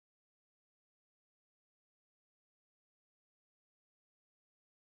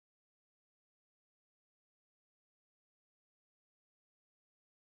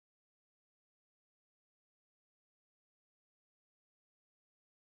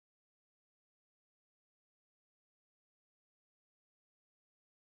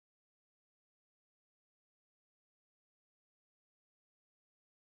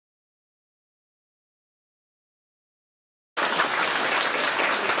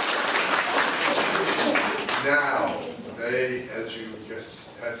Now, they, as you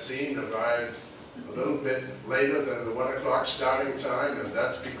just have seen, arrived a little bit later than the 1 o'clock starting time, and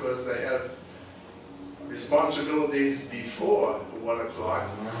that's because they had responsibilities before the 1 o'clock.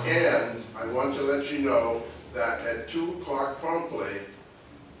 And I want to let you know that at 2 o'clock promptly,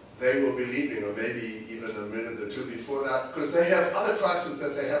 they will be leaving, or maybe even a minute or two before that, because they have other classes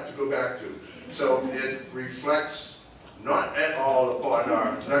that they have to go back to. So it reflects not at all upon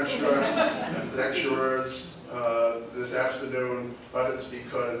our lecturers this afternoon, but it's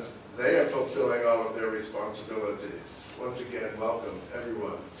because they are fulfilling all of their responsibilities. Once again, welcome,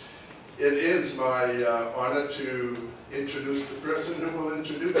 everyone. It is my honor to introduce the person who will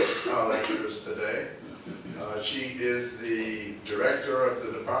introduce our lecturers today. She is the Director of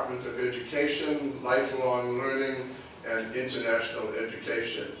the Department of Education, Lifelong Learning, and International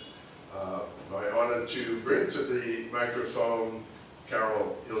Education. My honor to bring to the microphone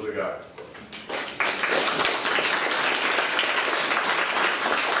Carol Hildegard.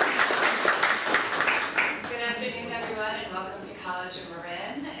 Good afternoon, everyone, and welcome to College of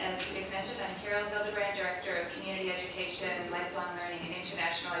Marin. As Dick mentioned, I'm Carol Hildegard, Director of Community Education, Lifelong Learning, and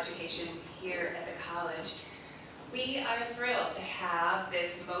International Education here at the college. We are thrilled to have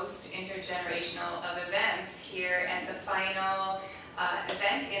this most intergenerational of events here at the final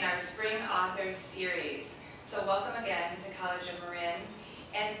event in our Spring Authors Series. So welcome again to College of Marin.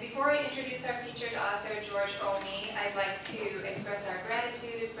 And before I introduce our featured author, Garrett Omi, I'd like to express our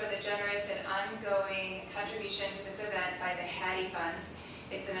gratitude for the generous and ongoing contribution to this event by the Hattie Fund.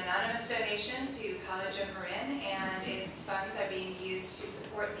 It's an anonymous donation to College of Marin, and its funds are being used to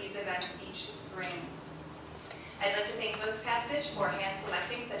support these events each spring. I'd like to thank Book Passage for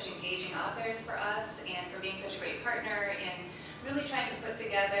hand-selecting such engaging authors for us and for being such a great partner in really trying to put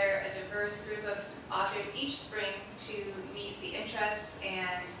together a diverse group of authors each spring to meet the interests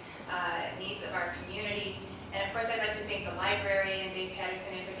and needs of our community. And of course, I'd like to thank the library and Dave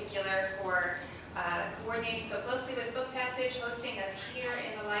Patterson in particular for coordinating so closely with Book Passage, hosting us here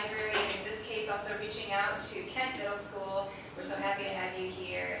in the library, and in this case also reaching out to Kent Middle School. We're so happy to have you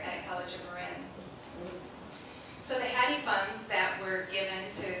here at College of Marin. So the Hattie funds that were given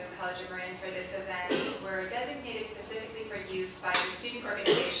to College of Marin for this event were designated specifically for use by the student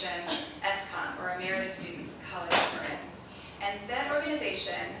organization ESCOM, or Emeritus Students College of Marin. And that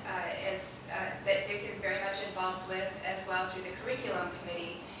organization, that Dick is very much involved with as well through the curriculum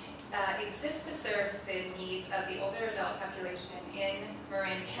committee, exists to serve the needs of the older adult population in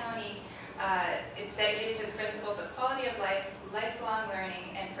Marin County. It's dedicated to the principles of quality of life, lifelong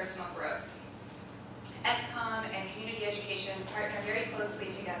learning, and personal growth. ESCOM and community education partner very closely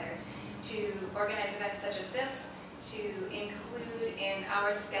together to organize events such as this, to include in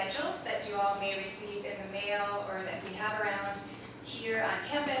our schedule that you all may receive in the mail or that we have around here on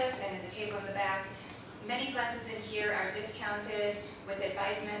campus and in the table in the back. Many classes in here are discounted with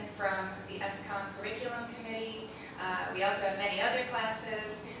advisement from the ESCOM curriculum committee. We also have many other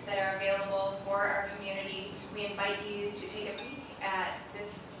classes that are available for our community. We invite you to take a peek at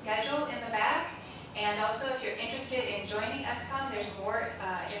this schedule in the back. And also, if you're interested in joining ESCOM, there's more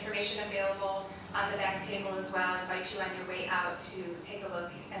information available on the back table as well. I invite you on your way out to take a look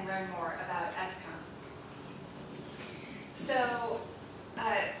and learn more about ESCOM. So,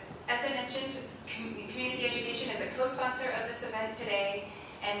 as I mentioned, community education is a co-sponsor of this event today,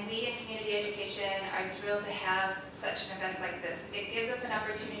 and we in community education are thrilled to have such an event like this. It gives us an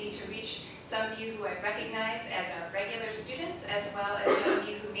opportunity to reach some of you who I recognize as our regular students, as well as some of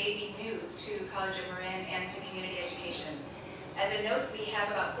you who may be new to College of Marin and to community education. As a note, we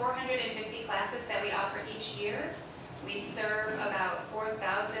have about 450 classes that we offer each year. We serve about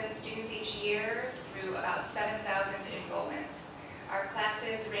 4,000 students each year through about 7,000 enrollments. Our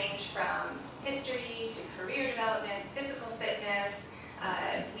classes range from history to career development, physical fitness.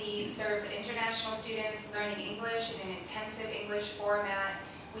 We serve international students learning English in an intensive English format.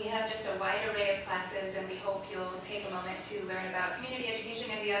 We have just a wide array of classes, and we hope you'll take a moment to learn about community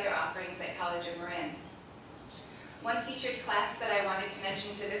education and the other offerings at College of Marin. One featured class that I wanted to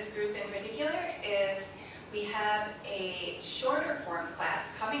mention to this group in particular is we have a shorter form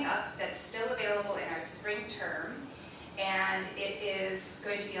class coming up that's still available in our spring term, and it is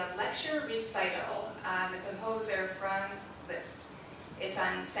going to be a lecture recital on the composer Franz Liszt. It's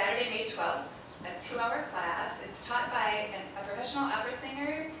on Saturday, May 12th. A 2-hour class. It's taught by a professional opera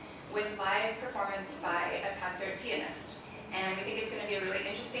singer with live performance by a concert pianist. And we think it's going to be a really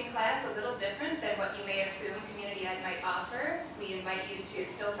interesting class, a little different than what you may assume community ed might offer. We invite you to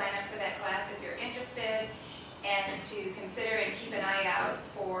still sign up for that class if you're interested, and to consider and keep an eye out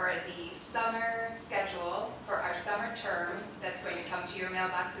for the summer schedule for our summer term that's going to come to your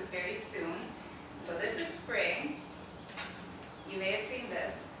mailboxes very soon. So this is spring. You may have seen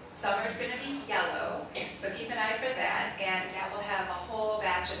this. Summer's going to be yellow, so keep an eye for that, and that will have a whole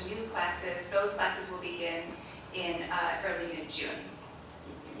batch of new classes. Those classes will begin in early mid-June.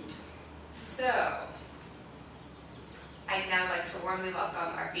 So, I'd now like to warmly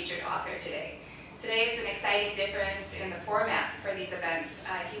welcome our featured author today. Today is an exciting difference in the format for these events.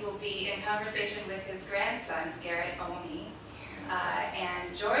 He will be in conversation with his grandson, Garrett Omi,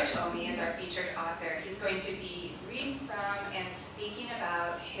 and George Omi is our featured author. He's going to be reading from and speaking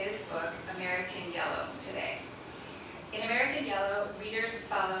about his book, American Yellow, today. In American Yellow, readers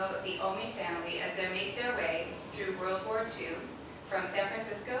follow the Omi family as they make their way through World War II, from San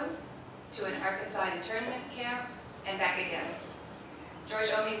Francisco to an Arkansas internment camp and back again. George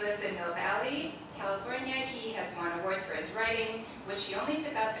Omi lives in Mill Valley, California. He has won awards for his writing, which he only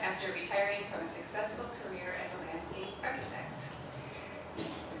took up after retiring from a successful career as a landscape architect.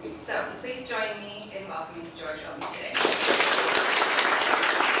 So please join me in welcoming George Omi today.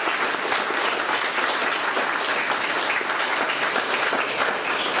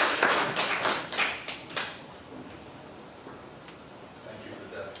 Thank you for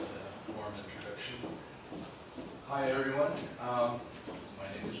that warm introduction. Hi everyone, my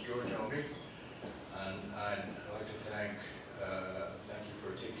name is George Omi, and I'd like to thank you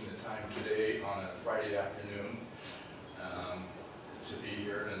for taking the time today on a Friday afternoon to be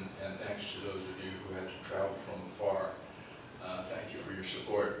here, and thanks to those of you who had to travel from afar. Thank you for your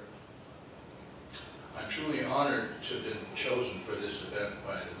support. I'm truly honored to have been chosen for this event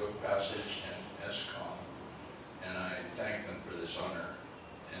by the Book Passage and ESCOM, and I thank them for this honor.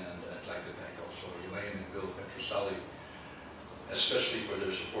 And I'd like to thank also Elaine and Bill Petroselli, especially for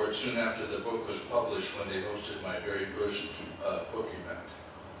their support soon after the book was published when they hosted my very first book event.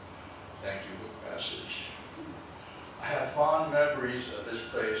 Thank you, Book Passage. I have fond memories of this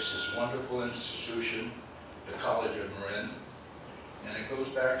place, this wonderful institution, the College of Marin, and it goes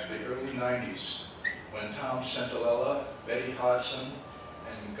back to the early 90s when Tom Centinella, Betty Hodson,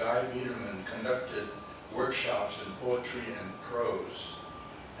 and Guy Biederman conducted workshops in poetry and prose.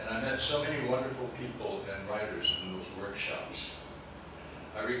 And I met so many wonderful people and writers in those workshops.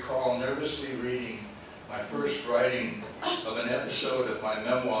 I recall nervously reading my first writing of an episode of my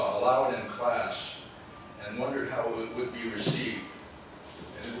memoir aloud in class, and wondered how it would be received,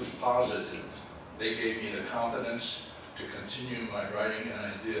 and it was positive. They gave me the confidence to continue my writing, and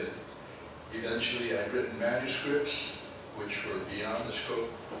I did. Eventually, I'd written manuscripts, which were beyond the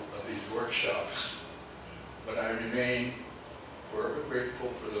scope of these workshops, but I remain forever grateful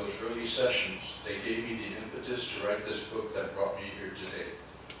for those early sessions. They gave me the impetus to write this book that brought me here today.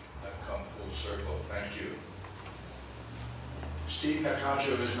 I've come full circle. Thank you. Steve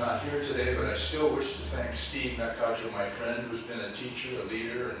Nakajo is not here today, but I still wish to thank Steve Nakajo, my friend, who's been a teacher, a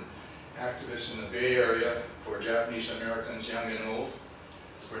leader, and activist in the Bay Area for Japanese Americans, young and old,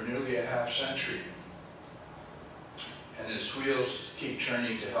 for nearly a half-century. And his wheels keep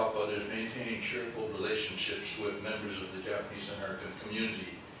churning to help others, maintaining cheerful relationships with members of the Japanese American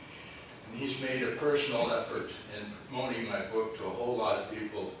community. And he's made a personal effort in promoting my book to a whole lot of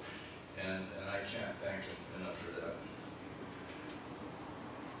people, and I can't thank him enough for that.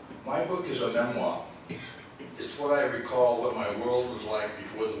 My book is a memoir. It's what I recall what my world was like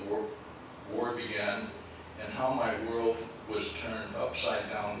before the war began, and how my world was turned upside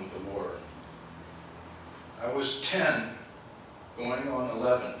down with the war. I was 10, going on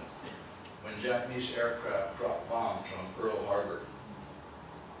 11, when Japanese aircraft dropped bombs on Pearl Harbor.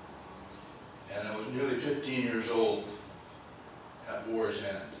 And I was nearly 15 years old at war's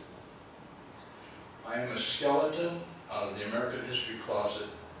end. I am a skeleton out of the American History Closet,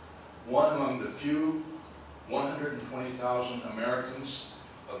 one among the few 120,000 Americans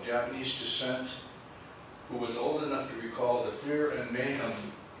of Japanese descent who was old enough to recall the fear and mayhem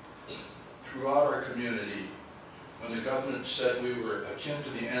throughout our community when the government said we were akin to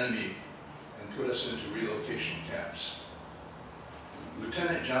the enemy and put us into relocation camps.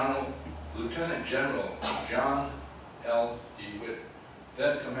 Lieutenant General John L. DeWitt,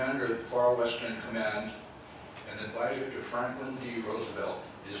 then commander of the Far Western Command and advisor to Franklin D. Roosevelt,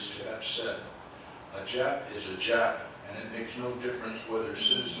 is to have said, "A Jap is a Jap, and it makes no difference whether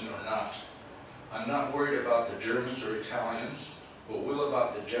citizen or not. I'm not worried about the Germans or Italians, but will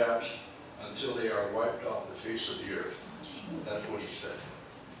about the Japs until they are wiped off the face of the earth." That's what he said.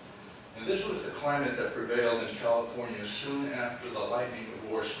 And this was the climate that prevailed in California soon after the lightning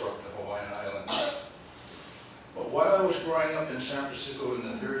of war struck the Hawaiian Islands. But while I was growing up in San Francisco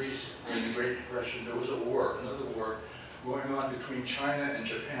in the 30s, during the Great Depression, there was a war, another war, going on between China and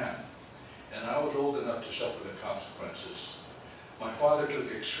Japan. And I was old enough to suffer the consequences. My father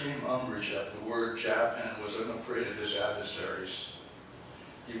took extreme umbrage at the word Jap and was unafraid of his adversaries.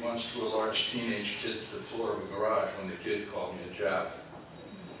 He once threw a large teenage kid to the floor of a garage when the kid called me a Jap.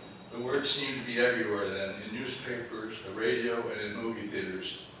 The word seemed to be everywhere then, in newspapers, the radio, and in movie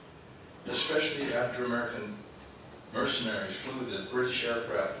theaters, especially after American mercenaries flew the British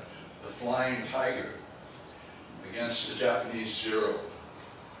aircraft, the Flying Tiger, against the Japanese Zero.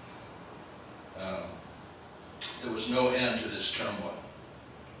 There was no end to this turmoil.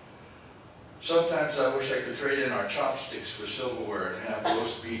 Sometimes I wish I could trade in our chopsticks for silverware and have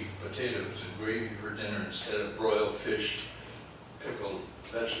roast beef, potatoes, and gravy for dinner instead of broiled fish, pickled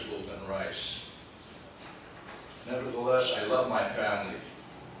vegetables, and rice. Nevertheless, I love my family.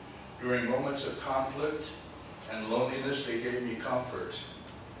 During moments of conflict and loneliness, they gave me comfort,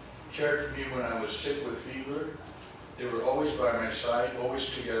 cared for me when I was sick with fever. They were always by my side,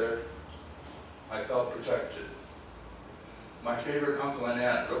 always together. I felt protected. My favorite uncle and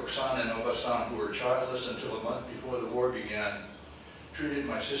aunt, Roxanne and Obasan, who were childless until a month before the war began, treated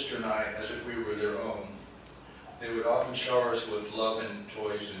my sister and I as if we were their own. They would often shower us with love and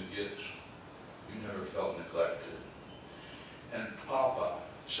toys and gifts. We never felt neglected. And Papa,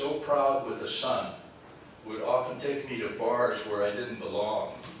 so proud with the son, would often take me to bars where I didn't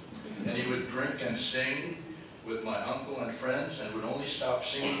belong. And he would drink and sing with my uncle and friends, and would only stop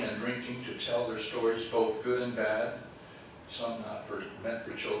singing and drinking to tell their stories, both good and bad, some not meant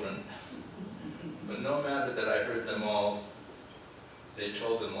for children. But no matter that I heard them all, they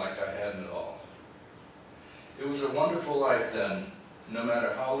told them like I hadn't it all. It was a wonderful life then, no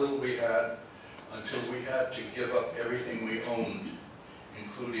matter how little we had, until we had to give up everything we owned,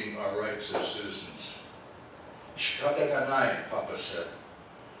 including our rights as citizens. Shikata ga nai, Papa said,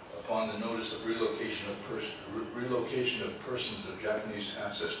 upon the notice of relocation of persons of Japanese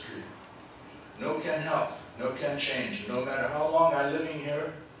ancestry. No can help, no can change. No matter how long I'm living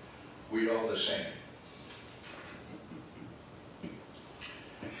here, we all the same.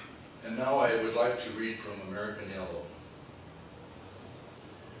 And now I would like to read from American Yellow.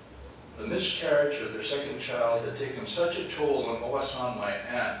 The miscarriage of their second child had taken such a toll on Obasan, my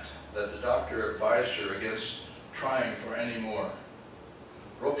aunt, that the doctor advised her against trying for any more.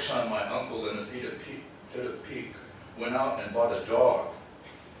 Roxanne, my uncle, in a fit of pique, went out and bought a dog,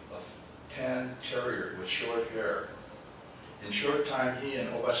 a tan terrier with short hair. In short time, he and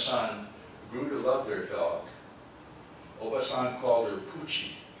Obasan grew to love their dog. Obasan called her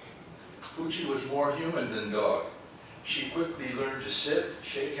Poochie. Poochie was more human than dog. She quickly learned to sit,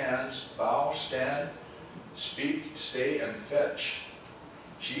 shake hands, bow, stand, speak, stay, and fetch.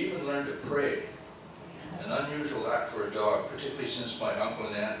 She even learned to pray, an unusual act for a dog, particularly since my uncle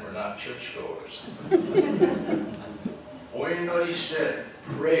and aunt were not churchgoers. Oinori said,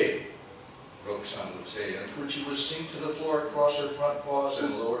 pray, Roxanne would say, and Poochie would sink to the floor, cross her front paws,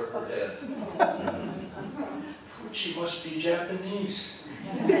 and lower her head. Poochie must be Japanese,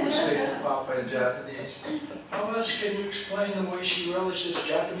 he would say to Papa in Japanese. How else can you explain the way she relishes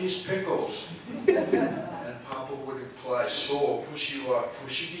Japanese pickles? And Papa would reply, so, Poochie wa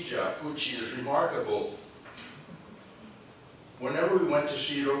fushigija, Poochie is remarkable. Whenever we went to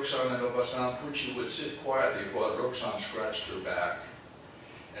see Roxanne and Obasan, Poochie would sit quietly while Roxanne scratched her back.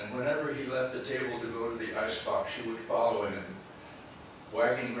 And whenever he left the table to go to the icebox, she would follow him,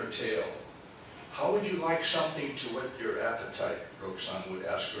 wagging her tail. How would you like something to whet your appetite? Roxanne would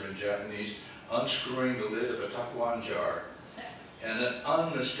ask her in Japanese, unscrewing the lid of a takuan jar. And an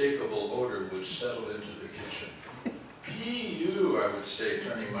unmistakable odor would settle into the kitchen. P.U., I would say,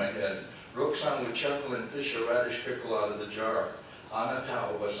 turning my head. Roxanne would chuckle and fish a radish pickle out of the jar.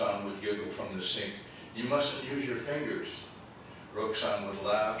 Anata, Obasan would giggle from the sink. You mustn't use your fingers. Roxanne would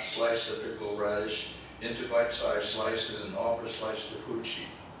laugh, slice the pickled radish into bite-sized slices, and offer a slice to Poochie.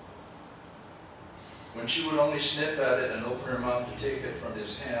 When she would only sniff at it and open her mouth to take it from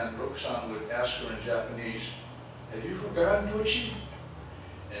his hand, Roxanne would ask her in Japanese, have you forgotten, Poochie?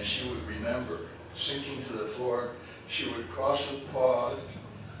 And she would remember. Sinking to the floor, she would cross her paws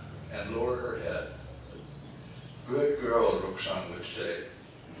and lower her head. Good girl, Roxanne would say,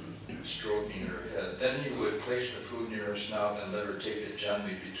 stroking her head. Then he would place the food near her snout and let her take it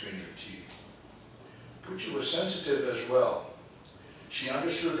gently between her teeth. Poochie was sensitive as well. She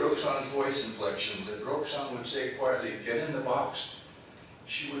understood Roxanne's voice inflections. If Roxanne would say quietly, get in the box,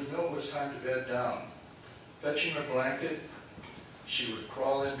 she would know it was time to bed down. Fetching her blanket, she would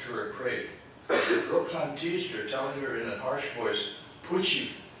crawl into her crate. If Roxanne teased her, telling her in a harsh voice,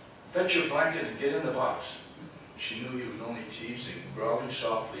 Poochie, fetch your blanket and get in the box, she knew he was only teasing. Growling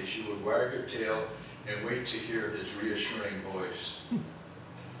softly, she would wag her tail and wait to hear his reassuring voice.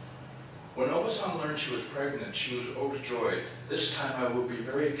 When Obasan learned she was pregnant, she was overjoyed. "This time I will be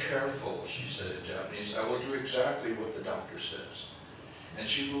very careful," she said in Japanese. "I will do exactly what the doctor says." And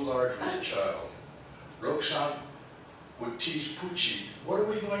she grew large with the child. Roxanne would tease Pucci, "What are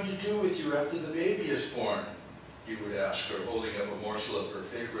we going to do with you after the baby is born?" He would ask her, holding up a morsel of her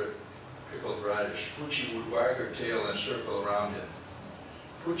favorite pickled radish. Pucci would wag her tail and circle around him.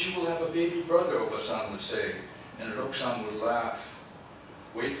 "Pucci will have a baby brother," Obasan would say, and Roxanne would laugh,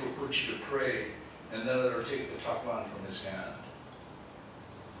 wait for Pucci to pray, and then let her take the tapan from his hand.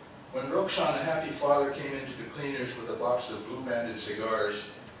 When Roxanne, a happy father, came into the cleaners with a box of blue-banded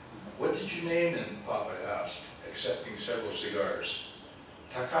cigars, "What did you name him?" Papa asked, accepting several cigars.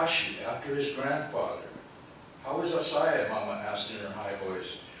 "Takashi, after his grandfather." "How is Asaya?" Mama asked in her high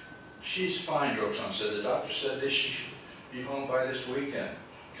voice. "She's fine," Roxanne said. "The doctor said that she should be home by this weekend."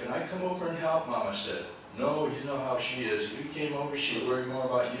 "Can I come over and help?" Mama said. "No, you know how she is. If you came over, she'd worry more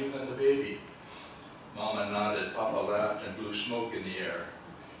about you than the baby." Mama nodded. Papa laughed and blew smoke in the air.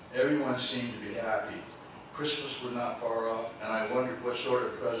 Everyone seemed to be happy. Christmas was not far off, and I wondered what sort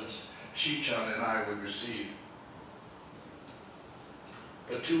of presents Shi-chan and I would receive.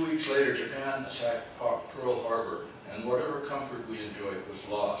 But 2 weeks later, Japan attacked Pearl Harbor, and whatever comfort we enjoyed was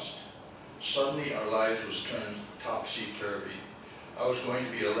lost. Suddenly, our lives was turned topsy-turvy. I was going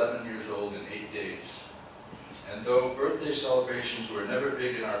to be 11 years old in 8 days. And though birthday celebrations were never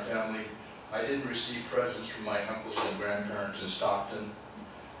big in our family, I didn't receive presents from my uncles and grandparents in Stockton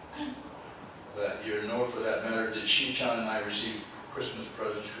that year, nor for that matter did Shi-chan and I receive Christmas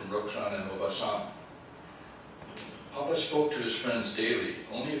presents from Roxanne and Obasan. Papa spoke to his friends daily.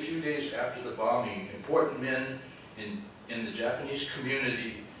 Only a few days after the bombing, important men in the Japanese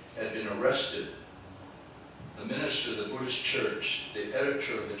community had been arrested. The minister of the Buddhist church, the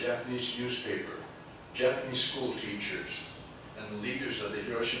editor of the Japanese newspaper, Japanese school teachers, and the leaders of the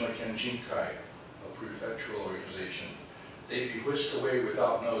Hiroshima Kenjinkai, a prefectural organization. They'd be whisked away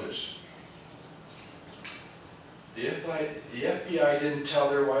without notice. The FBI didn't tell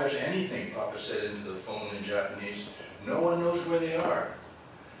their wives anything, Papa said into the phone in Japanese. "No one knows where they are."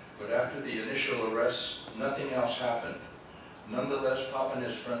 But after the initial arrests, nothing else happened. Nonetheless, Papa and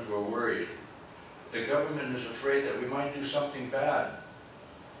his friends were worried. "The government is afraid that we might do something bad,"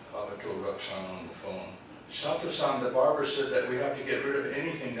 Papa told Roxanne on the phone. "Sato-san, the barber, said that we have to get rid of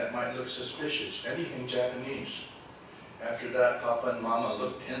anything that might look suspicious, anything Japanese." After that, Papa and Mama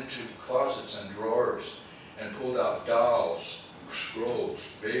looked into closets and drawers and pulled out dolls, scrolls,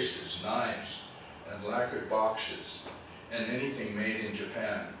 vases, knives, and lacquered boxes, and anything made in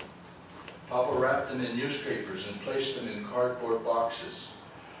Japan. Papa wrapped them in newspapers and placed them in cardboard boxes.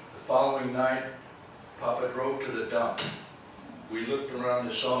 The following night, Papa drove to the dump. We looked around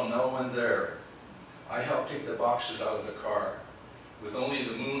and saw no one there. I helped take the boxes out of the car. With only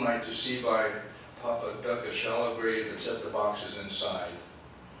the moonlight to see by, Papa dug a shallow grave and set the boxes inside.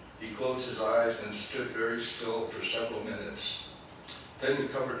 He closed his eyes and stood very still for several minutes. Then he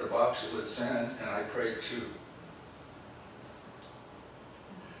covered the boxes with sand, and I prayed too.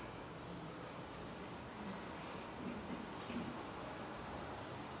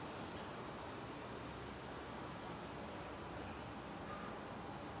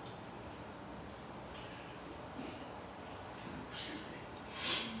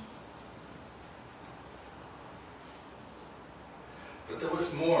 But there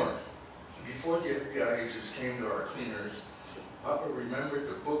was more. Before the FBI agents came to our cleaners, Papa remembered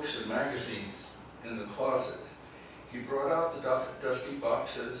the books and magazines in the closet. He brought out the dusty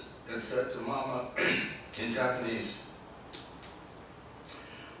boxes and said to Mama in Japanese,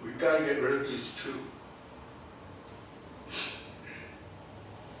 "We've got to get rid of these too."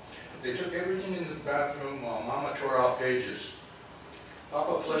 They took everything in the bathroom while Mama tore out pages.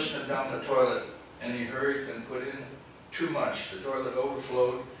 Papa flushed them down the toilet, and he hurried and put in too much. The toilet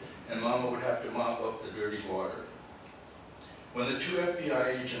overflowed, and Mama would have to mop up the dirty water. When the 2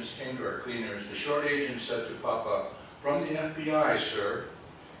 FBI agents came to our cleaners, the short agent said to Papa, "From the FBI, sir,"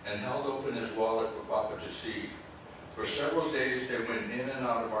 and held open his wallet for Papa to see. For several days, they went in and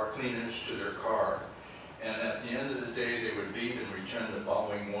out of our cleaners to their car, and at the end of the day, they would leave and return the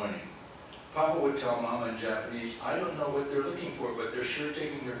following morning. Papa would tell Mama in Japanese, "I don't know what they're looking for, but they're sure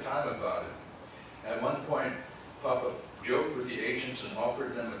taking their time about it." At one point, Papa joked with the agents and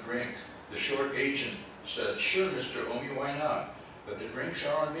offered them a drink. The short agent said, "Sure, Mr. Omi, why not? But the drinks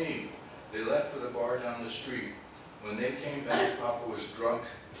are on me." They left for the bar down the street. When they came back, Papa was drunk,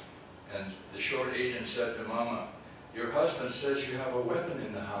 and the short agent said to Mama, "Your husband says you have a weapon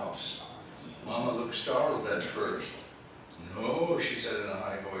in the house." Mama looked startled at first. "No," she said in a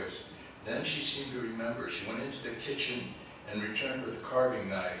high voice. Then she seemed to remember. She went into the kitchen and returned with a carving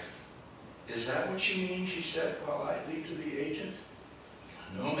knife. "Is that what you mean?" she said politely to the agent.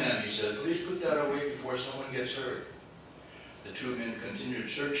 "No, ma'am," he said. "Please put that away before someone gets hurt." The two men continued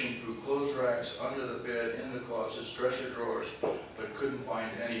searching through clothes racks, under the bed, in the closets, dresser drawers, but couldn't find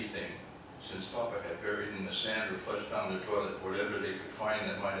anything, since Papa had buried in the sand or flushed down the toilet whatever they could find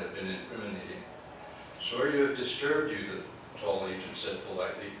that might have been incriminating. "Sorry to have disturbed you," the tall agent said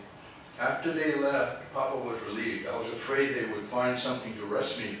politely. "After they left, Papa was relieved. I was afraid they would find something to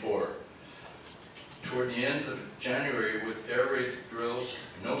arrest me for." Toward the end of January, with air raid drills,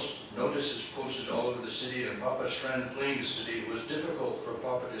 notices posted all over the city, and Papa's friend fleeing the city, it was difficult for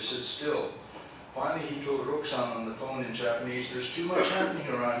Papa to sit still. Finally, he told Roxanne on the phone in Japanese, "There's too much happening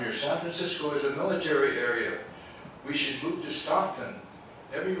around here. San Francisco is a military area. We should move to Stockton.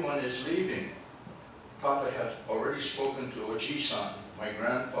 Everyone is leaving." Papa had already spoken to Oji-san, my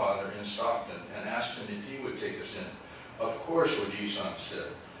grandfather, in Stockton, and asked him if he would take us in. "Of course," Oji-san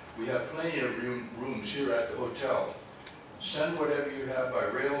said. "We have plenty of rooms here at the hotel. Send whatever you have by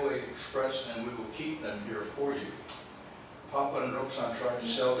railway express and we will keep them here for you." Papa and Roxanne tried to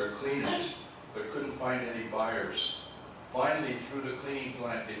sell their cleaners, but couldn't find any buyers. Finally, through the cleaning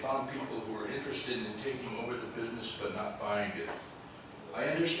plant, they found people who were interested in taking over the business but not buying it. "I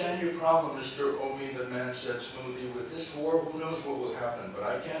understand your problem, Mr. Omi," the man said smoothly. "With this war, who knows what will happen, but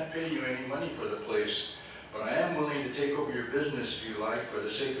I can't pay you any money for the place. But I am willing to take over your business if you like, for the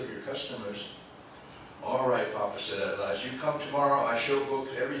sake of your customers." "All right," Papa said at last. "You come tomorrow, I show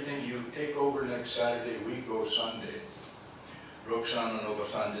books, everything. You take over next Saturday, we go Sunday." Roxanne and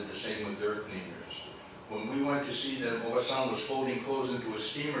Obasan did the same with their cleaners. When we went to see them, Obasan was folding clothes into a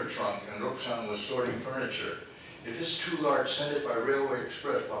steamer trunk and Roxanne was sorting furniture. "If it's too large, send it by railway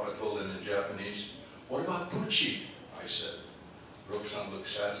express," Papa told him in Japanese. "What about Pucci?" I said. Roxanne looked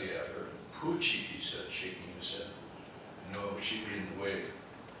sadly at her. "Pucci," he said, shaking his head. "No, she'd be in the way."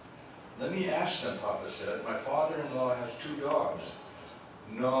 "Let me ask them," Papa said. "My father-in-law has 2 dogs.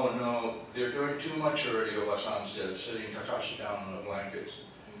 No, they're doing too much already," Obasan said, setting Takashi down on a blanket.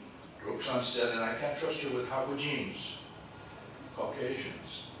 Roxanne said, "And I can't trust her with Habujins,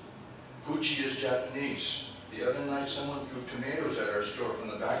 Caucasians. Pucci is Japanese. The other night someone threw tomatoes at our store from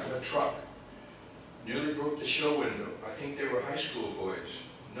the back of a truck. Nearly broke the show window. I think they were high school boys.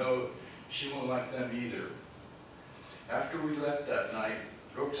 No, she won't like them either." After we left that night,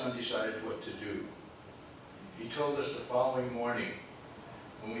 Roxanne decided what to do. He told us the following morning,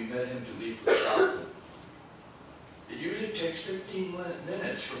 when we met him to leave for Stockton. "It usually takes 15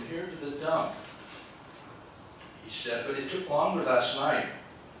 minutes from here to the dump," he said, "but it took longer last night.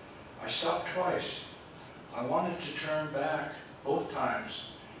 I stopped twice. I wanted to turn back both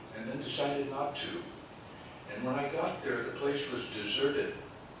times and then decided not to. And when I got there, the place was deserted.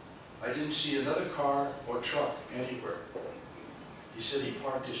 I didn't see another car or truck anywhere." He said he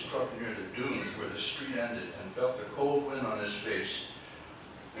parked his truck near the dunes where the street ended and felt the cold wind on his face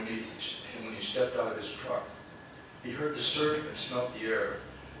when he stepped out of his truck. He heard the surf and smelt the air.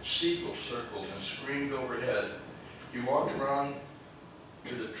 Seagulls circled and screamed overhead. He walked around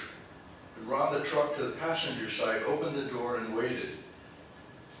the truck to the passenger side, opened the door and waited.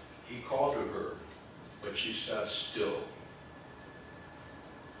 He called to her, but she sat still.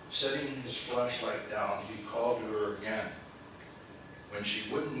 Setting his flashlight down, he called to her again. When she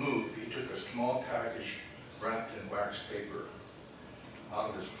wouldn't move, he took a small package wrapped in wax paper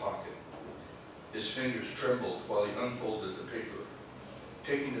out of his pocket. His fingers trembled while he unfolded the paper.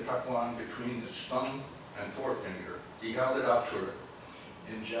 Taking the takuan between his thumb and forefinger, he held it out to her.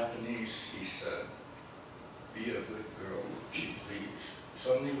 In Japanese, he said, "Be a good girl, Pucci, please."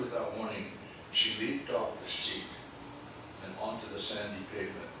 Suddenly, without warning, she leaped off the seat and onto the sandy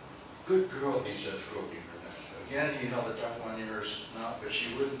pavement. "Good girl," he said, stroking her neck. Again, he held the takuan near her mouth, but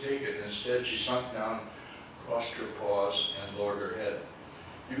she wouldn't take it. Instead, she sunk down, crossed her paws, and lowered her head.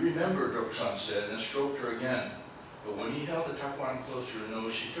 "You remember," Roxanne said, and stroked her again. But when he held the takuan close to her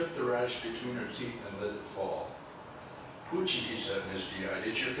nose, she took the radish between her teeth and let it fall. "Pucci," he said, misty-eyed,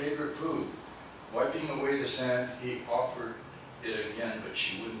 "it's your favorite food." Wiping away the sand, he offered it again, but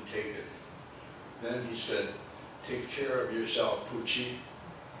she wouldn't take it. Then he said, "Take care of yourself, Pucci.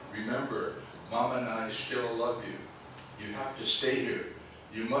 Remember, Mama and I still love you. You have to stay here.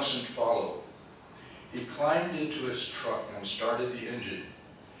 You mustn't follow." He climbed into his truck and started the engine.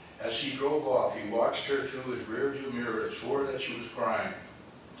 As he drove off, he watched her through his rearview mirror and swore that she was crying.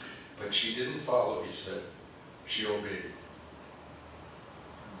 But she didn't follow, he said. She obeyed.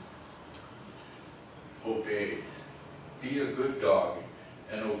 Obey. Be a good dog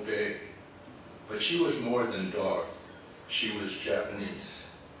and obey. But she was more than dog. She was Japanese.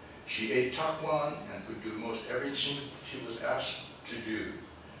 She ate takuan and could do most everything she was asked to do.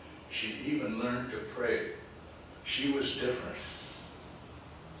 She even learned to pray. She was different.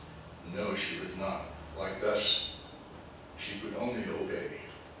 No, she was not. Like us, she could only obey.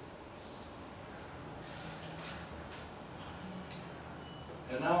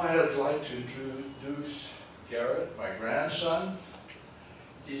 And now I'd like to introduce Garrett, my grandson.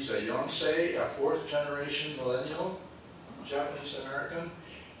 He's a Yonsei, a fourth generation millennial, Japanese American.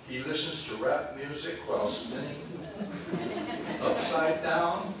 He listens to rap music while spinning upside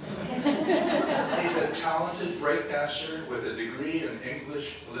down. He's a talented breakdancer with a degree in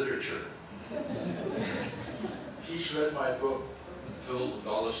English literature. He's read my book filled with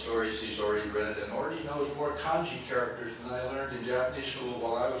all the stories he's already read and already knows more kanji characters than I learned in Japanese school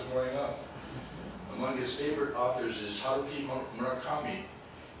while I was growing up. Among his favorite authors is Haruki Murakami.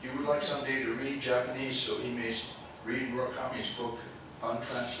 He would like someday to read Japanese, so he may read Murakami's book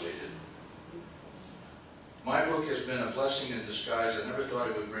untranslated. My book has been a blessing in disguise. I never thought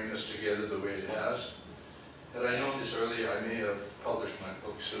it would bring us together the way it has. Had I known this earlier, I may have published my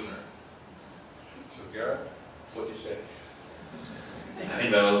book sooner. So Garrett, what do you say? I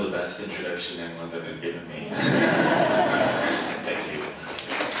think that was the best introduction anyone's ever given me. Thank you.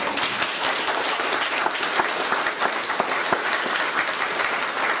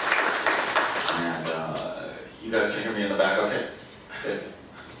 And you guys can hear me in the back okay? Good.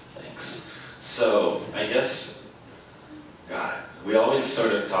 Thanks. So, I guess, God, we always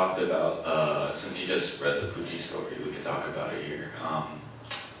sort of talked about, since you just read the Pucci story, we could talk about it here.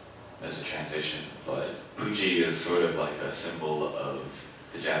 As a transition, but Pucci is sort of like a symbol of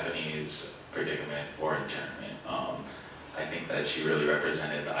the Japanese predicament or internment. I think that she really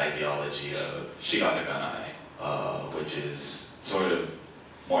represented the ideology of Shigatakanai, which is sort of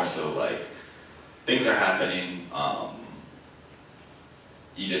more so like things are happening,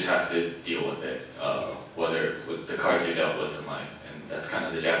 you just have to deal with it, whether with the cards you're dealt with in life, and that's kind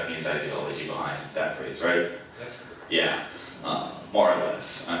of the Japanese ideology behind that phrase, right? Yeah, more or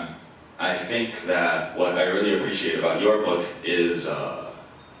less. I think that what I really appreciate about your book is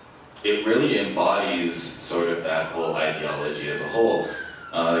it really embodies sort of that whole ideology as a whole.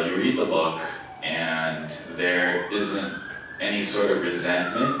 You read the book and there isn't any sort of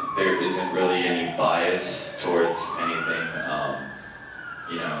resentment, there isn't really any bias towards anything.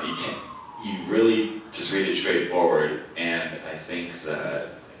 You know, you really just read it straightforward, and I think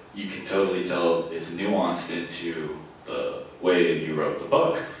that you can totally tell it's nuanced into the way you wrote the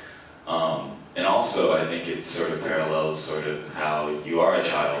book. And also, I think it sort of parallels sort of how you are a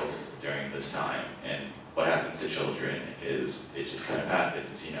child during this time, and what happens to children is it just kind of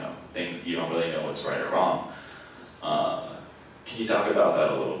happens, you know, things you don't really know what's right or wrong. Can you talk about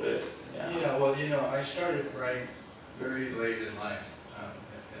that a little bit? Yeah, well, you know, I started writing very late in life.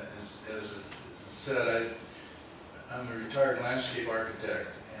 As said, I'm a retired landscape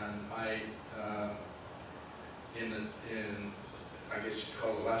architect, and I guess you'd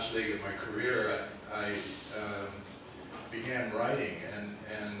call the last leg of my career, I began writing, and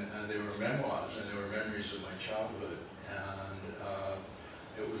they were memoirs, and they were memories of my childhood. And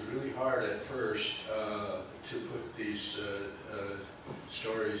it was really hard at first to put these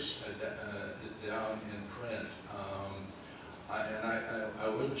stories down in print. I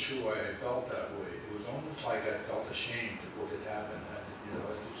wasn't sure why I felt that way. It was almost like I felt ashamed of what had happened. You know,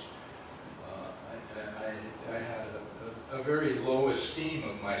 I had a very low esteem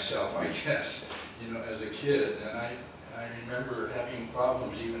of myself, I guess, you know, as a kid. And I remember having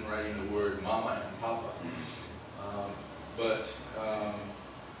problems even writing the word mama and papa.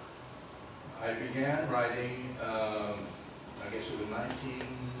 I began writing, I guess it was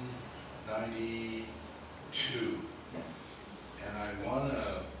 1992, and I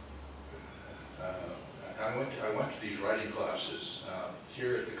went to these writing classes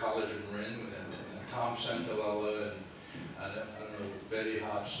here at the College of Marin, and Tom Santalella, and I don't know, Betty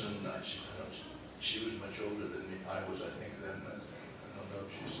Hodson. She was much older than me. I was, I think, then. I don't know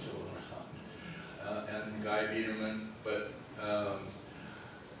if she's still around. And Guy Biederman, but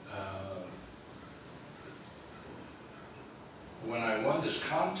when I won this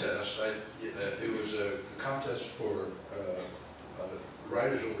contest, it was a contest for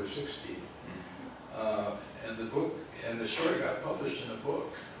writers over 60, and the book and the story got published in a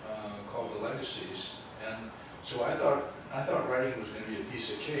book called The Legacies, and so I thought writing was going to be a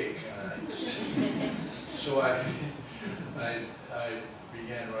piece of cake, so I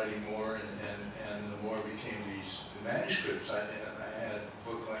began writing more, and the more became these manuscripts. I had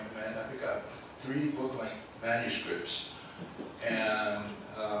book-length I picked up 3 book-length manuscripts, and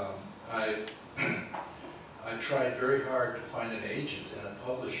I tried very hard to find an agent and a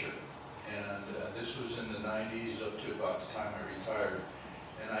publisher, and this was in the 90s up to about the time I retired.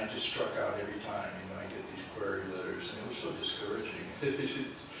 and I just struck out every time. You know, I get these query letters, and it was so discouraging.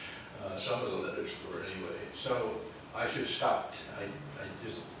 Some of the letters were anyway. So I just stopped. I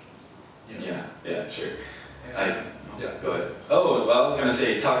just, you know. Yeah, sure. And, yeah, Go ahead. Oh, well, I was gonna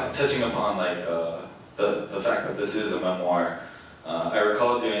say, touching upon like the fact that this is a memoir. I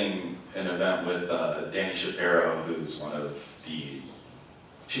recall doing an event with Danny Shapiro, who's one of the.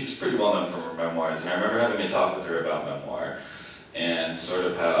 She's pretty well known for her memoirs, and I remember having a talk with her about memoir, and sort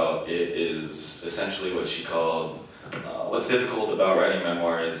of how it is essentially what she called. What's difficult about writing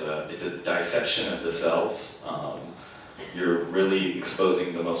memoir is it's a dissection of the self. You're really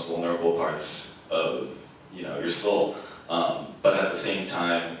exposing the most vulnerable parts of your soul, but at the same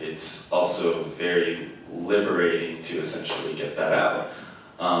time, it's also very liberating to essentially get that out.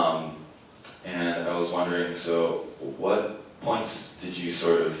 And I was wondering, so what points did you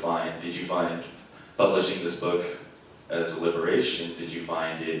sort of find? Did you find publishing this book as a liberation? Did you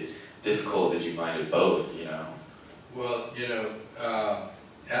find it difficult? Did you find it both? Well,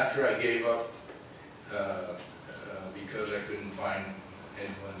 after I gave up because I couldn't find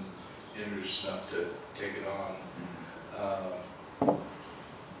anyone interested enough to take it on,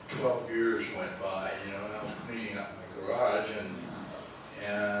 12 years went by, and I was cleaning up my garage,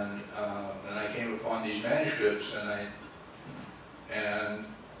 and I came upon these manuscripts, and I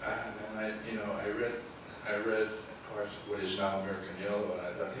read parts of what is now American Yellow, and I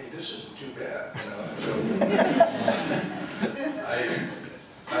thought, hey, this isn't too bad, And so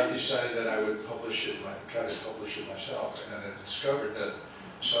I decided that I would try to publish it myself, and I discovered that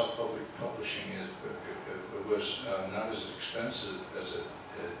self-publishing was not as expensive as it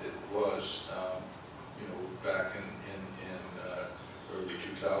was, back in early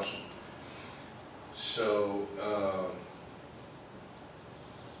 2000. So,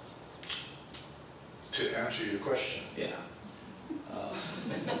 to answer your question, Yeah. My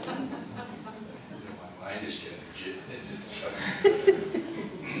mind is getting jittery. So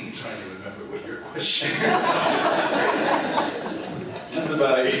I'm trying to remember what your question Just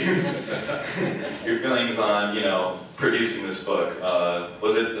about your feelings on, producing this book.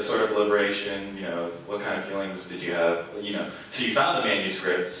 Was it a sort of liberation? What kind of feelings did you have? So you found the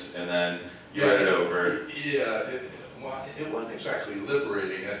manuscripts and then you read it over. Yeah, it wasn't exactly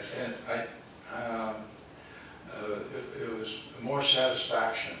liberating. It was more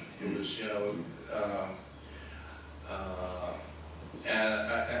satisfaction. It was,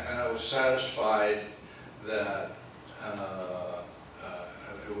 and I was satisfied that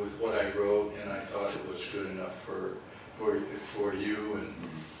with what I wrote, and I thought it was good enough for you and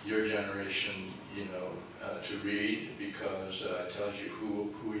your generation, to read, because it tells you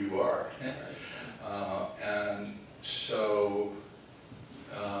who you are. And so.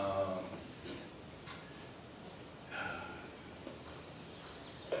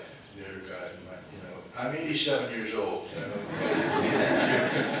 Dear God, I'm 87 years old.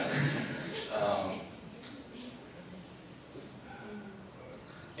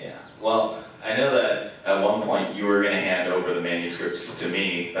 Yeah. Well, I know that at one point you were going to hand over the manuscripts to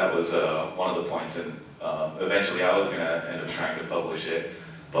me. That was one of the points, and eventually I was going to end up trying to publish it.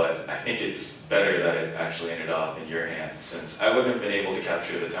 But I think it's better that it actually ended up in your hands, since I wouldn't have been able to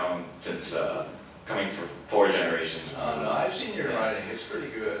capture the tone since coming from 4 generations. No, I've seen your writing. It's pretty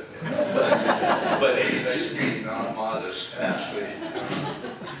good. But it's not modest, actually.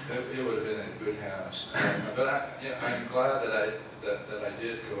 It would have been in good hands. But I'm glad that I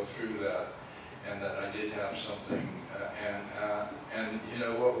did go through that, and that I did have something. And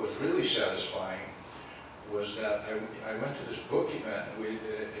what was really satisfying was that I went to this book event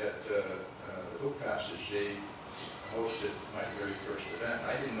at the Book Passage. They hosted my very first event.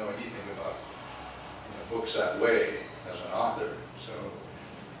 I didn't know anything about books that way as an author. So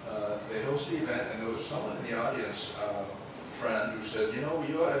they hosted the event, and there was someone in the audience, a friend, who said, you ought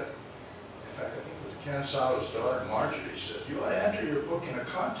to, in fact, I think it was Ken Salo's daughter, Marjorie, said, you ought to enter your book in a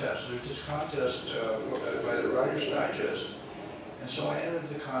contest. There's this contest by the Writer's Digest. And so I entered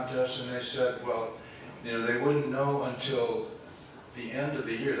the contest, and they said, well, they wouldn't know until the end of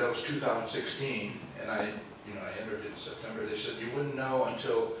the year. That was 2016, and I entered it in September. They said you wouldn't know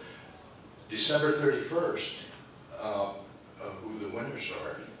until December 31st who the winners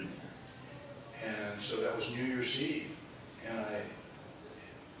are. And so that was New Year's Eve, and I,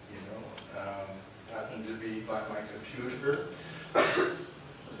 happened to be by my computer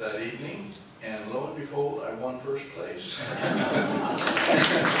that evening, and lo and behold, I won first place.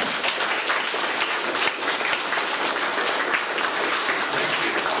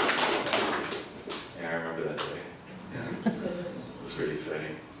 I remember that day. It was pretty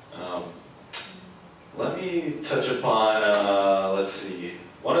exciting. Let me touch upon, let's see,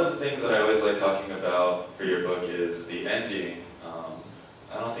 things that I always like talking about for your book is the ending.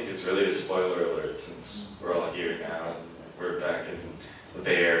 I don't think it's really a spoiler alert since we're all here now and we're back in the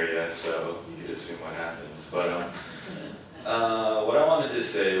Bay Area, so you could assume what happens. But what I wanted to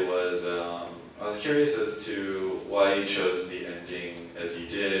say was I was curious as to why you chose the ending as you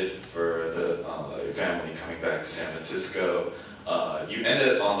did for the your family coming back to San Francisco. You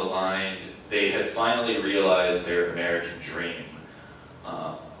ended on the line, they had finally realized their American dream.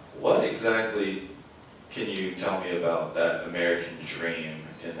 What exactly can you tell me about that American dream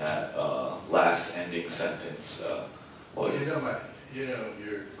in that last ending sentence? Well, your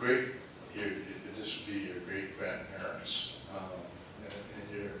this would be your great-grandparents,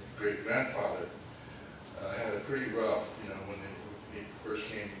 and your great-grandfather had a pretty rough, when he first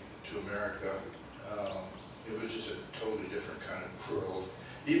came to America. It was just a totally different kind of world.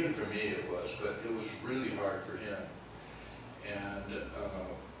 Even for me it was, but it was really hard for him. And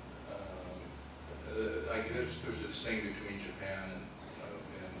I guess there's this thing between Japan and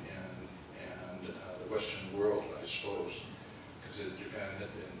the Western world, I suppose, because Japan had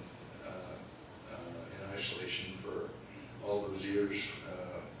been in isolation for all those years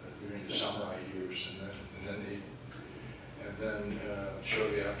during the samurai years, and then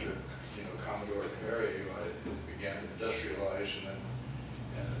shortly after, Commodore Perry began to industrialize,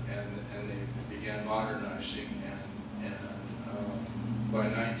 and they began modernizing, and by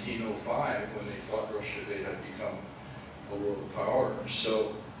 1905, when they fought Russia, they had become a world power.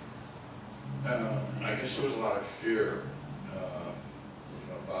 So I guess there was a lot of fear,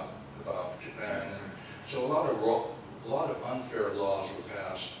 about Japan, and so a lot of unfair laws were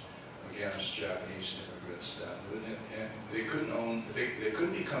passed against Japanese immigrants then, and they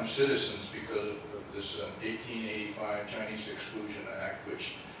couldn't become citizens because of this 1885 Chinese Exclusion Act,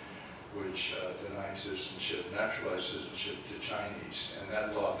 which denied citizenship, naturalized citizenship to Chinese, and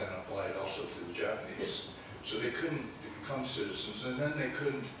that law then applied also to the Japanese. So they couldn't become citizens, and then they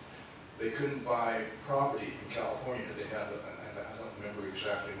couldn't buy property in California. They had, I don't remember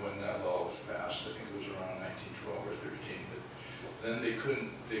exactly when that law was passed. I think it was around 1912 or 13. But then they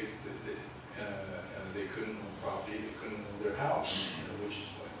couldn't own property. They couldn't own their house, which is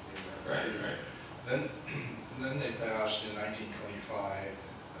what they were. Right. Then they passed in 1925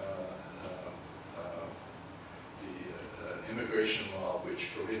 the immigration law, which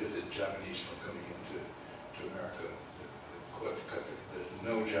prohibited Japanese from coming into America. Cut the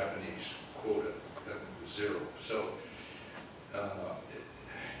no Japanese quota, that was zero. So,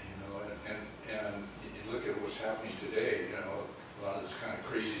 and you look at what's happening today. A lot of this kind of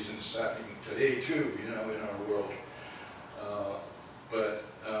craziness is happening today too. In our world. But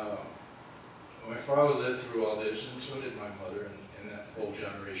my father lived through all this, and so did my mother, and that whole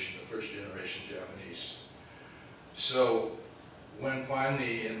generation, the first generation Japanese. So when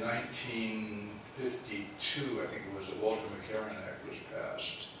finally in 1952, I think it was the Walter McCarran Act was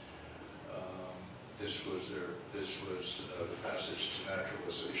passed, this was the passage to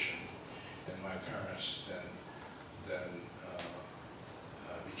naturalization, and my parents then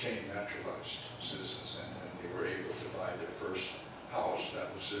became naturalized citizens, and they were able to buy their first house.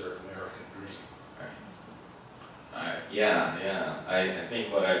 That was their American dream. Yeah. I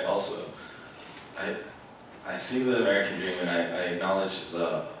think what I see the American dream, and I acknowledge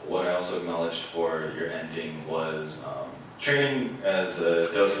what I also acknowledged for your ending was training as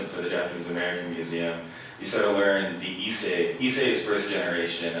a docent for the Japanese American Museum. You sort of learn the Issei. Issei is first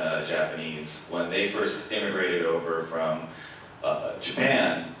generation Japanese. When they first immigrated over from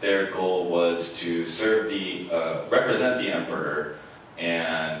Japan, their goal was to represent the emperor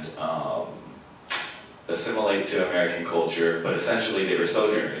and assimilate to American culture, but essentially they were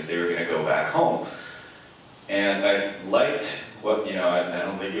sojourners. They were going to go back home. And I liked what, I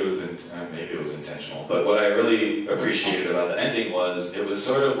don't think it was, maybe it was intentional, but what I really appreciated about the ending was it was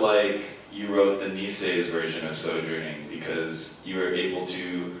sort of like you wrote the Nisei's version of sojourning, because you were able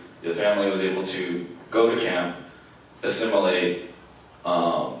to, the family was able to go to camp, assimilate,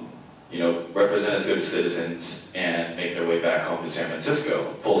 represent as good citizens, and make their way back home to San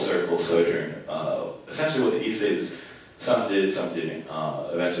Francisco, full circle sojourn. Essentially what the Issei's, some did, some didn't,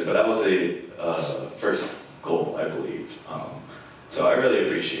 eventually, but that was a first goal, I believe. So I really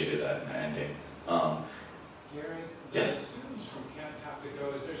appreciated that in the ending. Garrett, yeah. Students from Kent have to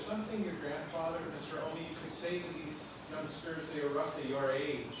go. Is there something your grandfather, Mr. Omi, could say to these youngsters? They are roughly your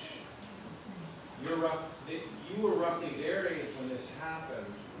age. You were roughly their age when this happened.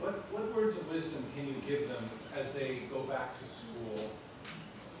 What words of wisdom can you give them as they go back to school?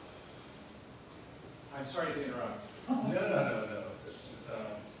 I'm sorry to interrupt. No.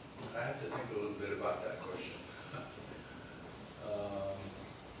 I have to think a little bit about that question.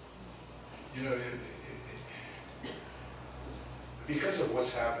 you know, because of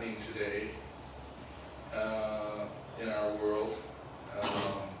what's happening today in our world,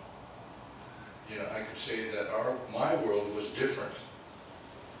 you know, I could say that my world was different,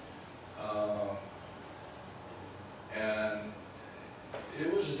 and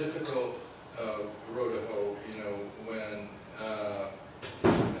it was a difficult road to hoe, you know, when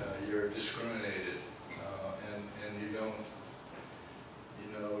you're discriminated, and you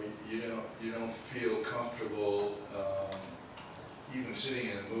don't feel comfortable even sitting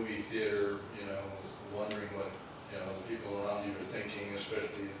in a movie theater, you know, wondering what, you know, the people around you are thinking,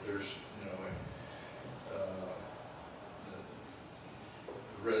 especially if there's, you know,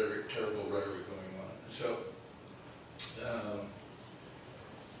 terrible rhetoric going on. So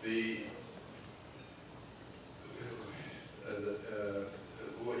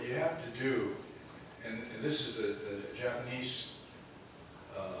what you have to do, and this is a Japanese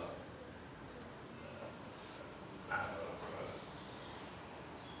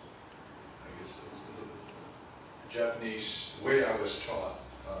Japanese way I was taught,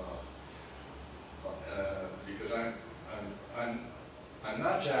 because I'm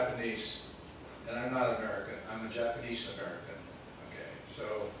not Japanese and I'm not American. I'm a Japanese American. Okay,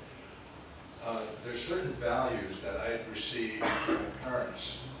 so there's certain values that I had received from my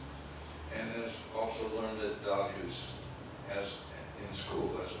parents, and has also learned that values as in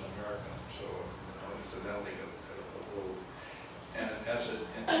school as an American. So you know, it's a melding of both. And as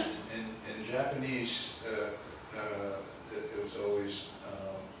in Japanese, it was always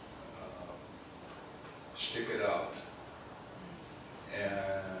stick it out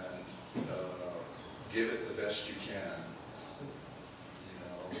and give it the best you can. You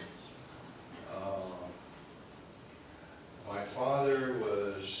know, my father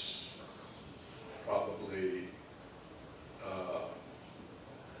was probably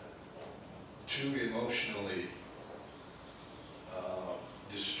too emotionally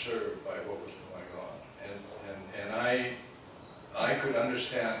disturbed by what was going on, and I could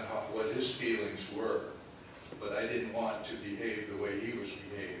understand what his feelings were, but I didn't want to behave the way he was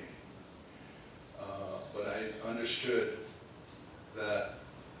behaving. But I understood that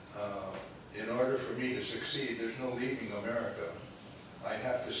in order for me to succeed, there's no leaving America. I'd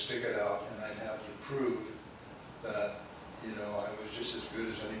have to stick it out, and I'd have to prove that, you know, I was just as good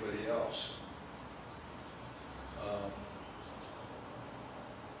as anybody else.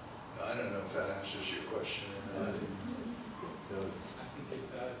 I don't know if that answers your question or not. I think it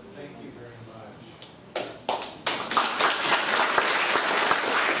does. Thank you very much.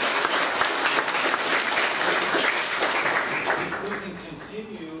 We can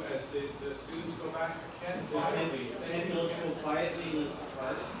continue as the students go back to Kentfield. And those go quietly in this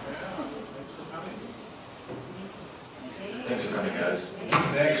part. Yeah, thanks for coming. Thanks for coming, guys.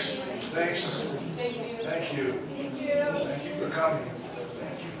 Thanks. Thanks. Thank you. Thank you. Thank you for coming.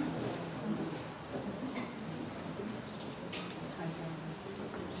 Thank you.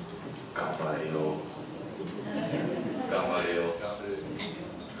 Gambario. Gambario.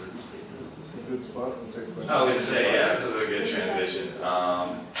 This is a good spot to take questions. I was going to say, yeah, this is a good transition.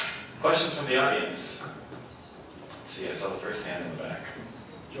 Questions from the audience? Let's see, I saw the first hand in the back.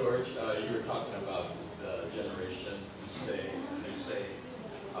 George, you were talking about the generation. You say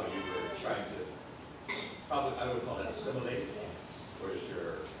how you were trying to, probably I would call it assimilate, whereas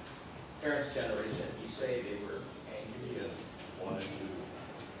your parents' generation, you say they were angry and wanted to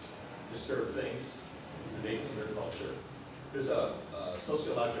disturb things, relate to their culture. There's a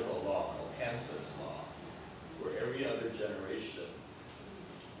sociological law called Hanson's law, where every other generation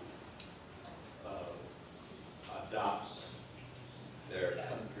adopts their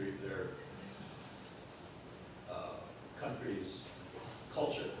country's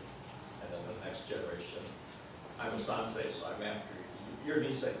culture, and then the next generation. I'm a Sansei, so I'm after you. You're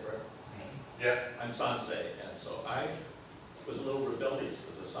Nisei, correct? Yeah. I'm Sansei, and so I was a little rebellious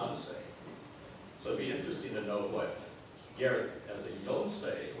as a Sansei. So it'd be interesting to know what Garrett, as a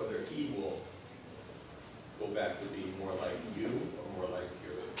Yonsei, whether he will go back to being more like you or more like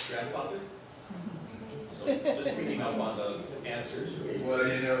your grandfather. So just picking up on the answers. Well,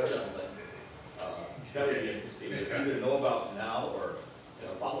 you know, that would be interesting. Either know about now or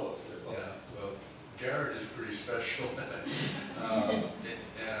follow up. yeah, well, Garrett is pretty special. And it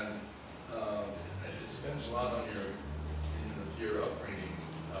depends a lot on your upbringing.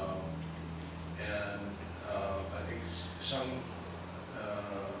 I think some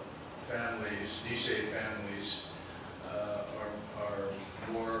families, Nisei families, are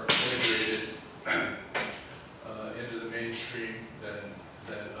more integrated into the mainstream than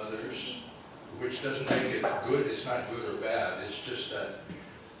others, which doesn't make it good. It's not good or bad. It's just that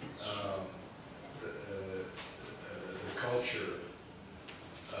culture,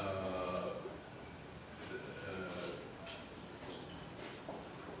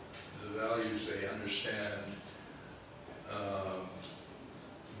 the values they understand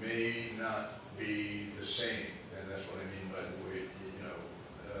may not be the same, and that's what I mean by the way,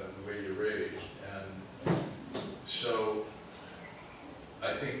 the way you're raised. And so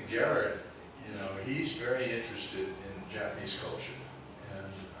I think Garrett, he's very interested in Japanese culture, and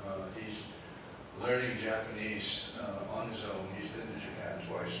he's learning Japanese on his own. He's been to Japan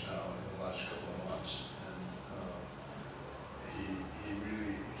twice now in the last couple of months, and he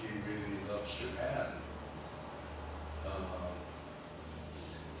really loves Japan.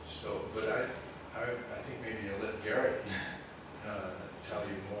 But I think maybe you'll let Garrett tell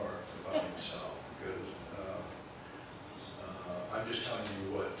you more about himself, because I'm just telling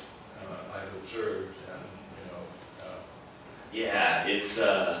you what I've observed, and Yeah, it's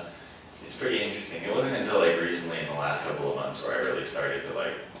pretty interesting. It wasn't until like recently in the last couple of months where I really started to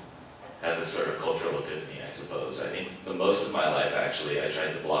like have this sort of cultural epiphany, I suppose. I think the most of my life, actually, I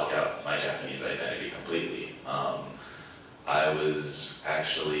tried to block out my Japanese identity completely. I was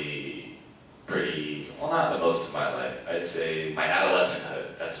actually well, not the most of my life, I'd say my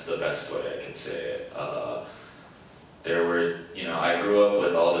adolescenthood, that's the best way I could say it. There were, I grew up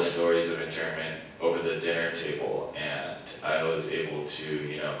with all the stories of internment over the dinner table, and I was able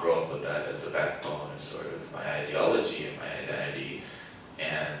to, grow up with that as the backbone of sort of my ideology and my identity.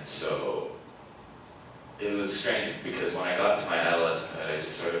 And so it was strange, because when I got to my adolescenthood, I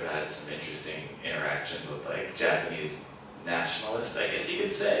just sort of had some interesting interactions with like Japanese nationalists, I guess you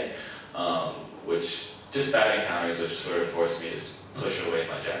could say, which just bad encounters, which sort of forced me to push away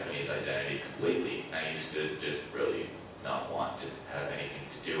my Japanese identity completely. I used to just really not want to have anything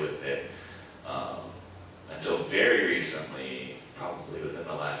to do with it. Until very recently, probably within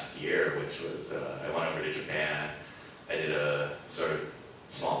the last year, which was, I went over to Japan. I did a sort of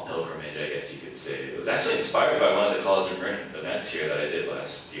small pilgrimage, I guess you could say. It was actually inspired by one of the College of Marin events here that I did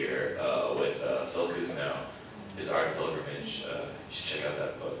last year with Phil Kuzno, his art pilgrimage. You should check out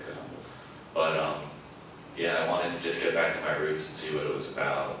that book. Yeah, I wanted to just get back to my roots and see what it was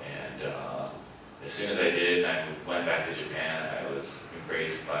about. And as soon as I did, and I went back to Japan, I was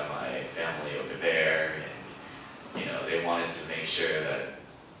embraced by my family over there. And, they wanted to make sure that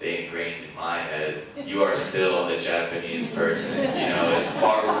they ingrained in my head, you are still a Japanese person. As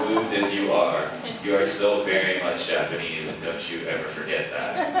far removed as you are still very much Japanese, and don't you ever forget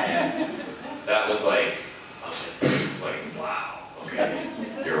that. And that was like, I was like, wow, okay,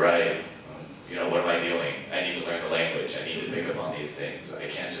 you're right. What am I doing? I need to learn the language. I need to pick up on these things. I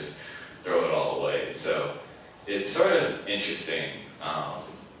can't just throw it all away. So it's sort of interesting,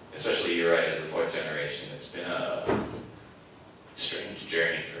 especially you're right, as a fourth generation. It's been a strange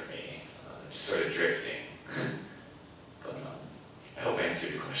journey for me, just sort of drifting. But I hope I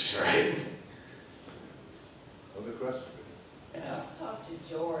answered your question right. Other questions? Yeah. Let's talk to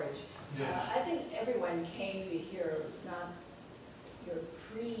George. Yes. I think everyone came to hear not your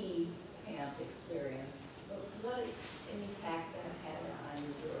pre-camp experience, but what impact that had on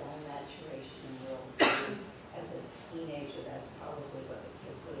your own maturation and worldview as a teenager. That's probably what the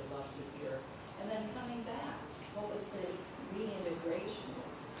kids would have loved to hear. And then coming back, what was the reintegration?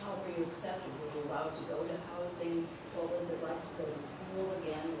 How were you accepted? Were you allowed to go to housing? What was it like to go to school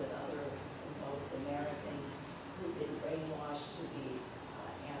again with other adults, American, who'd been brainwashed to be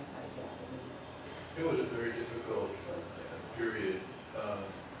anti-Japanese? It was a very difficult period.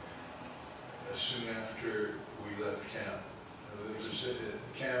 Soon after we left camp,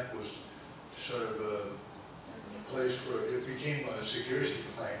 camp was sort of a place where it became a security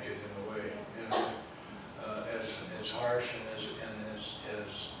blanket in a way, as harsh and as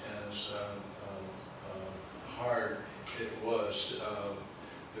hard it was,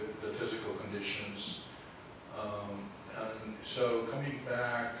 the physical conditions. And so coming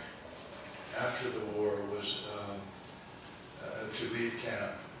back after the war was to leave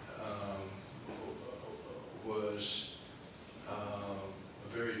camp was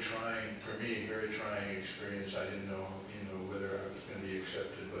a very trying, for me, very trying experience. I didn't know, whether I was going to be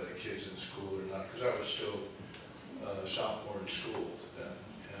accepted by the kids in school or not, because I was still a sophomore in school then,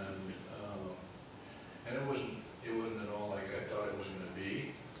 and it wasn't at all like I thought it was going to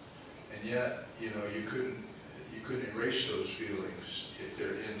be. And yet, you couldn't erase those feelings if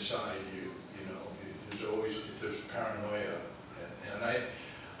they're inside you. There's paranoia, and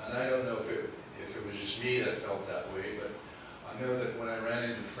I don't know if it was just me that felt that way, but I know that when I ran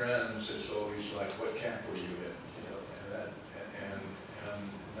into friends, it's always like, what camp were you in? And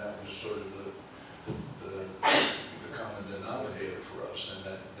that was sort of the common denominator for us, and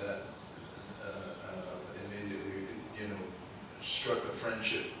that immediately, struck a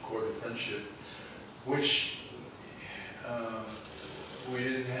friendship, chord of friendship, which we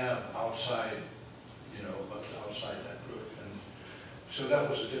didn't have outside, you know, outside that group. And so that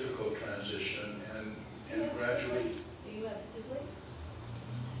was a difficult transition, and gradually. Do you have siblings?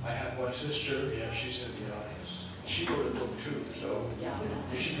 I have one sister, yeah, she's in the audience. She wrote a book too, so Yeah.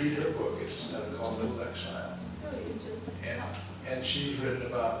 you should read her book. It's called Little Exile. No, you just. And she's written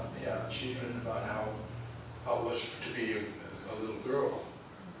about, yeah, she's written about how it was to be a little girl.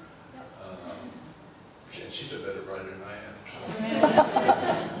 And she's a better writer than I am. So.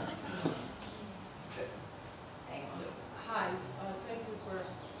 Okay. Thank you. Hi, thank you for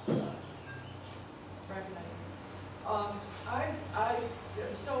recognizing me.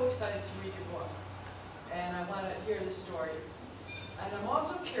 I'm so excited to read your book, and I want to hear the story. And I'm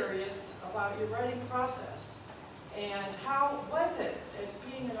also curious about your writing process, and how was it,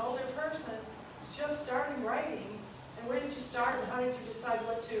 being an older person, just starting writing, and where did you start, and how did you decide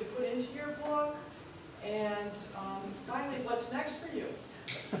what to put into your book? And finally, what's next for you?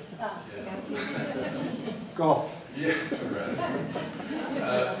 Golf. Yeah, right.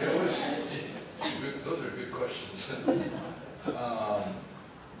 It was, those are good questions.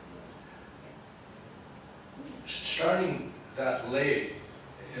 Starting that late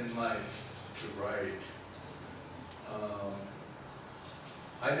in life to write,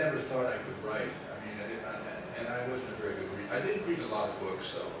 I never thought I could write. I mean, and I wasn't a very good reader. I didn't read a lot of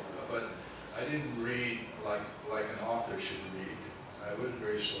books though, but I didn't read like an author should read. I wasn't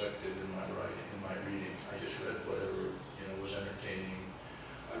very selective in my writing, in my reading. I just read whatever, you know, was entertaining.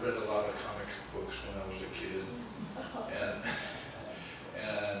 I read a lot of comic books when I was a kid,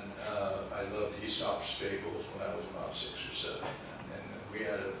 and I loved Aesop's Fables when I was about 6 or 7. And we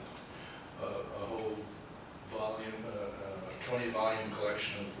had a whole volume, a 20-volume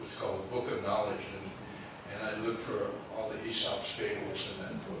collection of what's called a Book of Knowledge, and I looked for all the Aesop's Fables in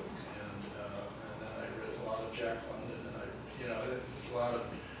that book. And then I read a lot of Jack London, and you know, there's a lot of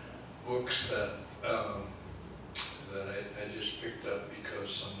books that that I just picked up because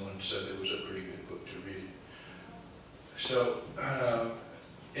someone said it was a pretty good book to read. So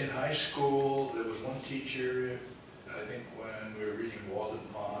in high school, there was one teacher, I think when we were reading Walden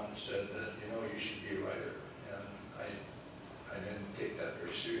Pond, said that, you know, you should be a writer. And I didn't take that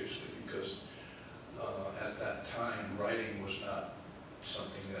very seriously because at that time, writing was not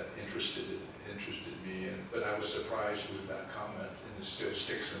something that interested me. But I was surprised with that comment, and it still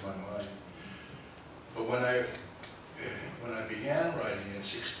sticks in my mind. But when I began writing,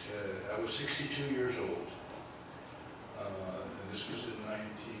 I was 62 years old. And this was in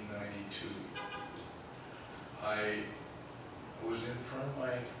 1992. I was in front of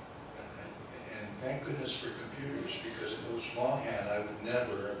my, and thank goodness for computers, because if it was longhand, I would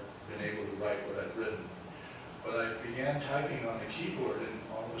never have been able to write what I'd written. But I began typing on the keyboard, and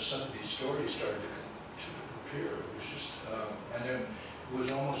all of a sudden these stories started to appear. It was just, and then it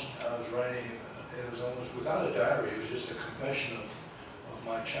was almost, I was writing, it was almost without a diary. It was just a confession of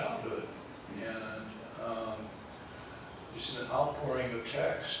my childhood, and just an outpouring of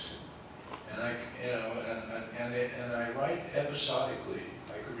text. And I, you know, and I write episodically.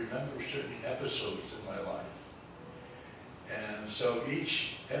 I could remember certain episodes in my life, and so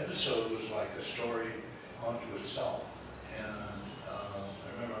each episode was like a story onto itself. And I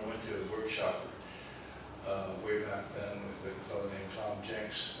remember I went to a workshop way back then with a fellow named Tom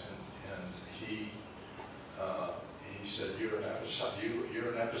Jenks, and he said, you're an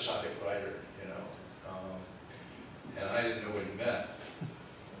episodic writer, you know, and I didn't know what he meant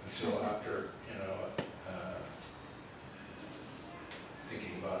until after, you know,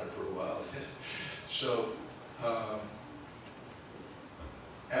 thinking about it for a while. So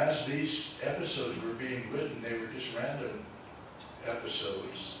as these episodes were being written, they were just random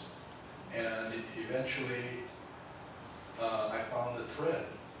episodes, and eventually I found the thread,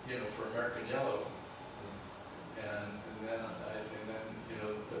 you know, for American Yellow, and then you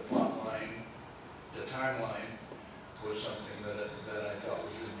know, the plot line, the timeline was something that I thought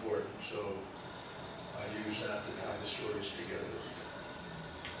was important, so I used that to tie the stories together.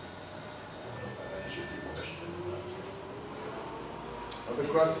 I don't know if I answered your question. Other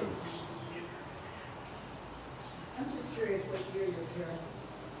questions? I'm just curious what year your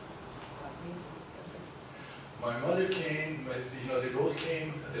parents came to this country. My mother came, you know, they both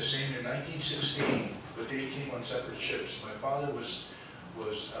came the same year, 1916, but they came on separate ships. My father was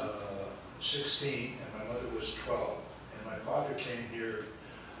 16 and my mother was 12. And my father came here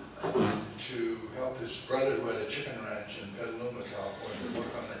to help his brother who had a chicken ranch in Petaluma, California, to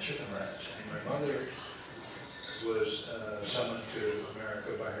work on that chicken ranch. And my mother was summoned to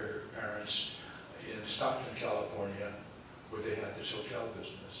America by her parents in Stockton, California, where they had this hotel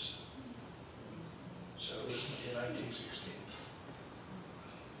business. So it was in 1916.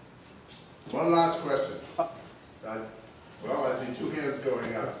 One last question. Well, I see 2 hands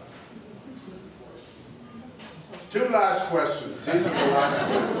going up. 2 last questions. These are the last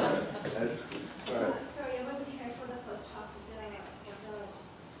questions. Go ahead. Sorry, I wasn't here for the first half of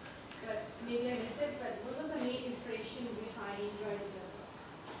but maybe I missed it, but what was the main inspiration behind writing the book?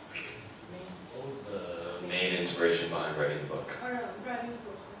 What was the main inspiration behind writing the book? Or driving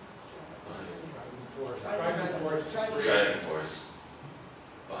force? Driving force.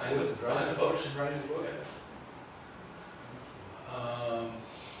 Behind the book. Writing the book?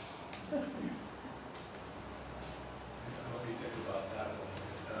 Let me think about that one.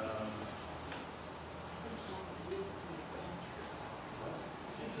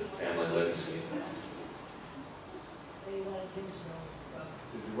 Family legacy. They wanted him to know.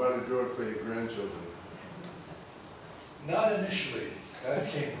 Did you want to do it for your grandchildren? Not initially. That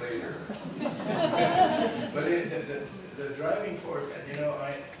came later. But the driving force, you know,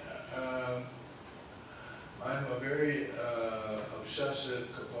 I'm a very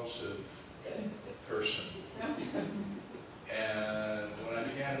obsessive, compulsive person. And when I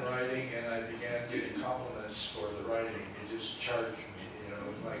began writing and I began getting compliments for the writing, it just charged me, you know,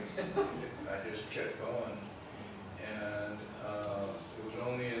 it was like I just kept going. And it was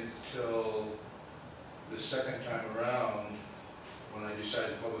only until the second time around when I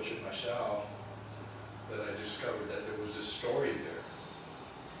decided to publish it myself that I discovered that there was this story there.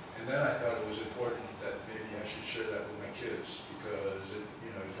 And then I thought it was important that maybe I should share that with my kids because it,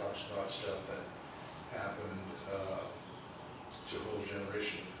 you know, it talks about stuff that happened to a whole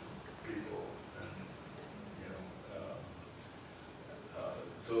generation of people. And, you know,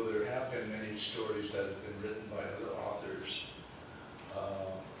 though there have been many stories that have been written by other authors,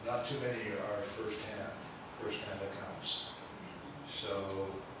 not too many are first-hand accounts. So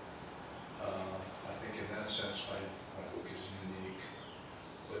I think in that sense my book is unique.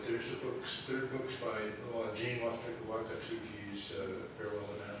 But there are books by Jean Wakatsuki's Parallel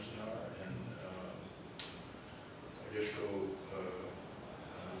in Amazon and Yoshiko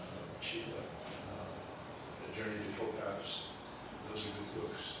Chiba, Journey to Topaz. Those are good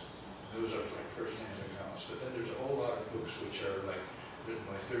books. Those are like first-hand accounts. But then there's a whole lot of books which are like written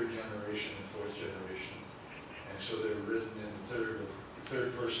by 3rd generation and 4th generation. And so they're written in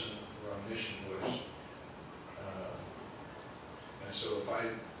third person where our mission was. And so if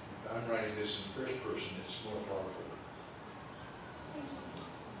I'm writing this in first person, it's more powerful.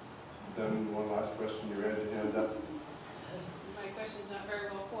 Then one last question. You had your hand up. My question's not very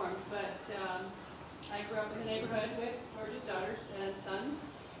well formed, but I grew up in the neighborhood with George's daughters and sons,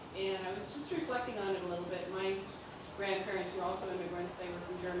 and I was just reflecting on it a little bit. My grandparents were also immigrants. They were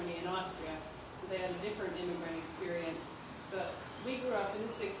from Germany and Austria, so they had a different immigrant experience. But we grew up in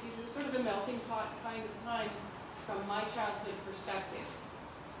the 60s. It was sort of a melting pot kind of time from my childhood perspective.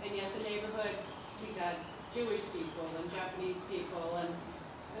 And yet the neighborhood, we had Jewish people and Japanese people and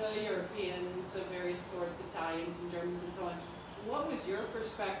Europeans of various sorts, Italians and Germans and so on. What was your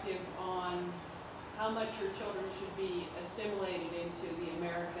perspective on how much your children should be assimilated into the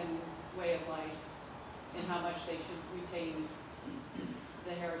American way of life and how much they should retain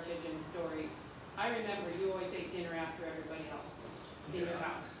the heritage and stories? I remember you always ate dinner after everybody else in your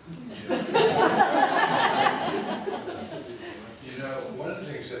house. You know, one of the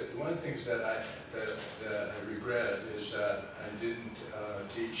things that I regret is that I didn't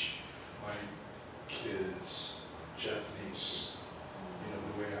teach my kids Japanese, you know,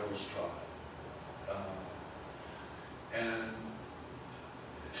 the way I was taught. And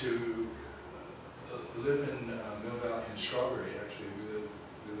to live in Mill Valley and Strawberry, actually, we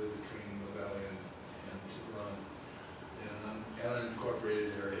live between Mill Valley and Tiburon, in an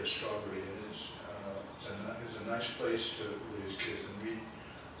unincorporated area, Strawberry, and it's a nice place to raise kids. And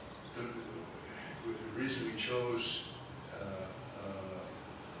the reason we chose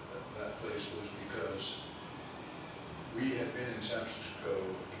that place was because we had been in San Francisco,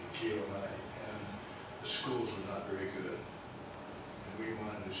 Keo and I, and the schools were not very good. And we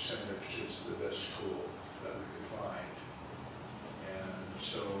wanted to send our kids to the best school that we could find. And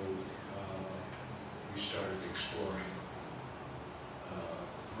so we started exploring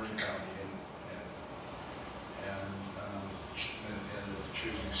Marin County and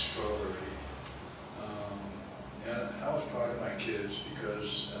choosing Strawberry. And I was proud of my kids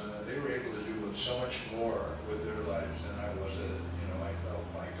because they were able to do so much more with their lives than I was. You know, I felt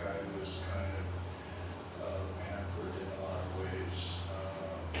like I was kind of hampered in a lot of ways,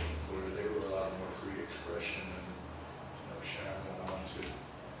 where they were a lot more free expression and, you know, Sharon went on to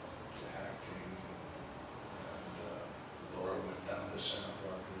acting and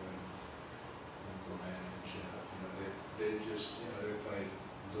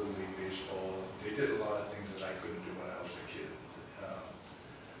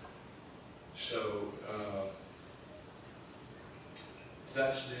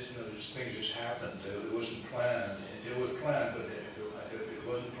that's just, just things just happened. It wasn't planned. It was planned, but it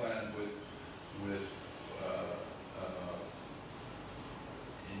wasn't planned with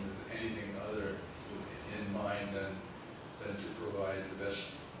anything other in mind than to provide the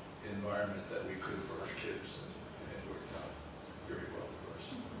best environment that we could for our kids, and it worked out very well for us.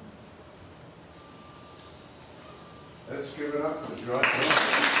 Let's give it up for John.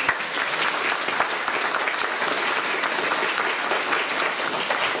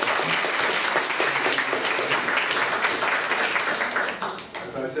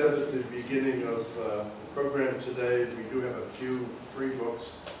 As I said at the beginning of the program today, we do have a few free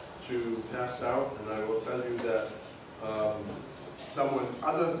books to pass out, and I will tell you that someone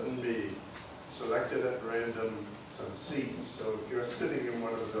other than me selected at random some seats. So if you're sitting in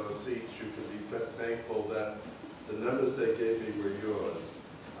one of those seats, you can be thankful that the numbers they gave me were yours.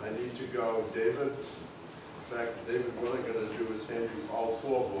 I need to go. David, in fact, David, what I'm going to do is hand you all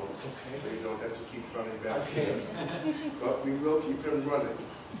 4 books, okay, so you don't have to keep running back here. But we will keep him running.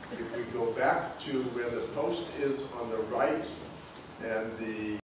 If we go back to where the post is on the right and the